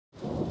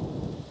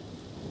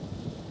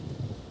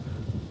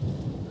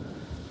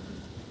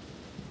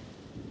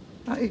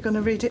Aren't you going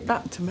to read it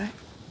back to me?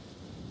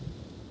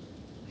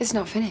 It's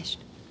not finished.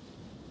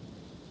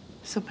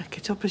 So make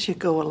it up as you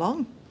go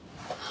along.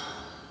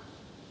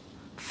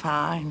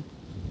 Fine.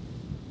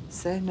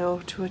 Say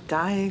no to a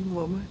dying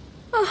woman.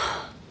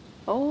 Oh,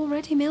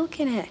 already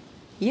milking it.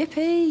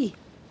 Yippee.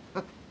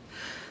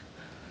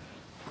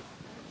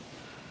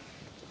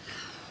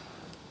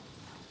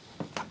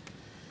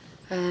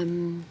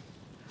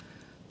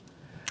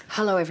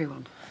 Hello,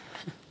 everyone.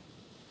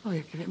 Oh,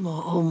 you give it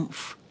more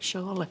oomph,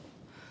 surely.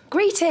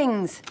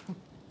 Greetings!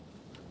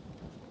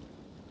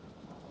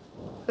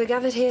 We're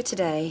gathered here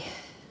today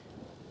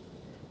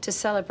to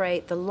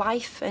celebrate the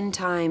life and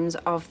times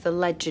of the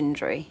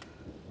legendary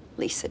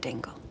Lisa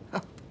Dingle.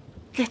 Oh,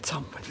 get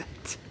on with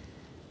it.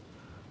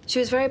 She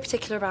was very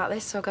particular about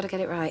this, so I've got to get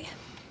it right.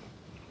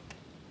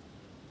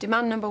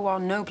 Demand number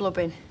 1, no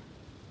blubbing,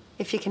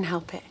 if you can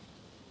help it.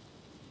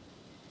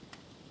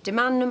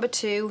 Demand number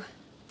 2,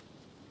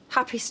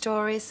 happy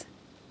stories,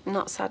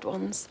 not sad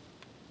ones.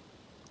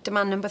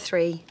 Demand number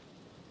 3,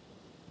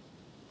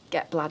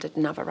 get bladdered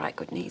and have a right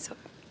good knees up.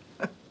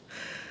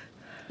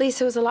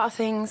 Lisa was a lot of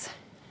things.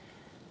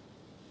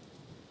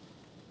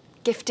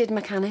 Gifted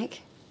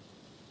mechanic,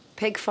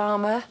 pig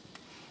farmer,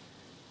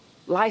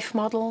 life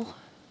model.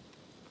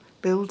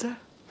 Builder?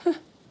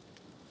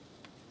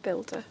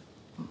 Builder.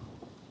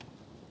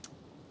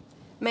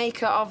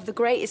 Maker of the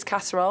greatest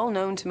casserole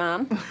known to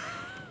man.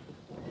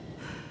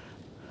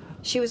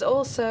 She was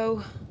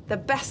also the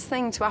best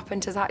thing to happen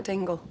to Zach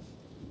Dingle.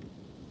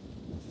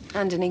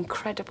 And an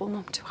incredible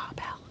mum to our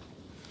Belle.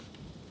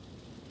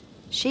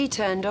 She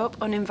turned up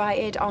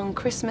uninvited on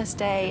Christmas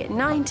Day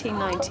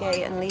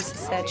 1998 and Lisa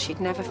said she'd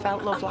never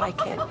felt love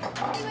like it.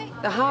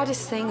 The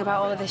hardest thing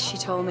about all of this, she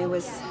told me,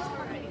 was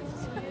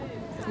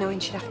knowing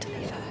she'd have to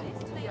leave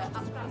her.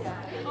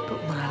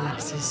 But my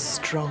lass is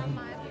strong.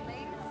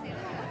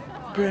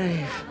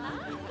 Brave.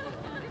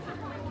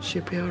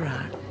 She'll be all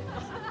right.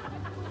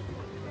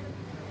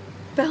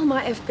 Belle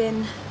might have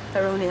been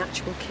her only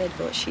actual kid,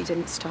 but she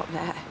didn't stop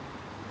there.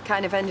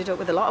 Kind of ended up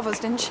with a lot of us,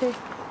 didn't she?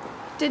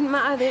 Didn't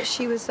matter that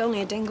she was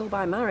only a Dingle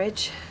by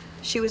marriage.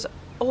 She was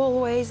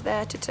always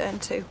there to turn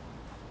to,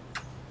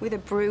 with a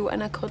brew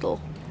and a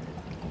cuddle.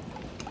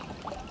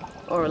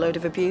 Or a load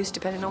of abuse,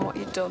 depending on what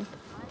you'd done.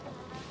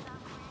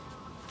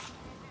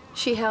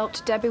 She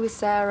helped Debbie with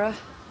Sarah,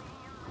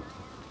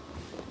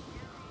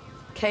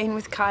 Kane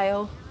with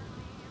Kyle,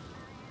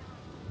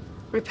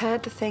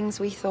 repaired the things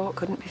we thought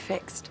couldn't be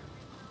fixed.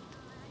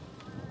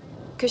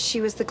 Because she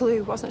was the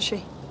glue, wasn't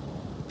she?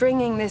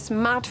 Bringing this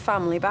mad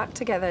family back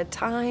together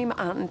time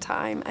and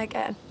time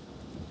again.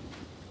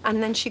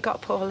 And then she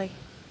got poorly,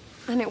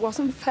 and it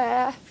wasn't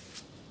fair,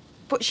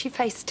 but she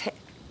faced it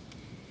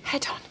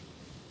head on.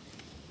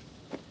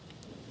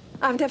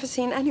 I've never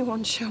seen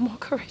anyone show more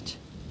courage.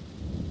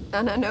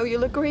 And I know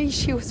you'll agree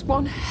she was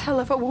one hell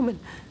of a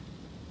woman.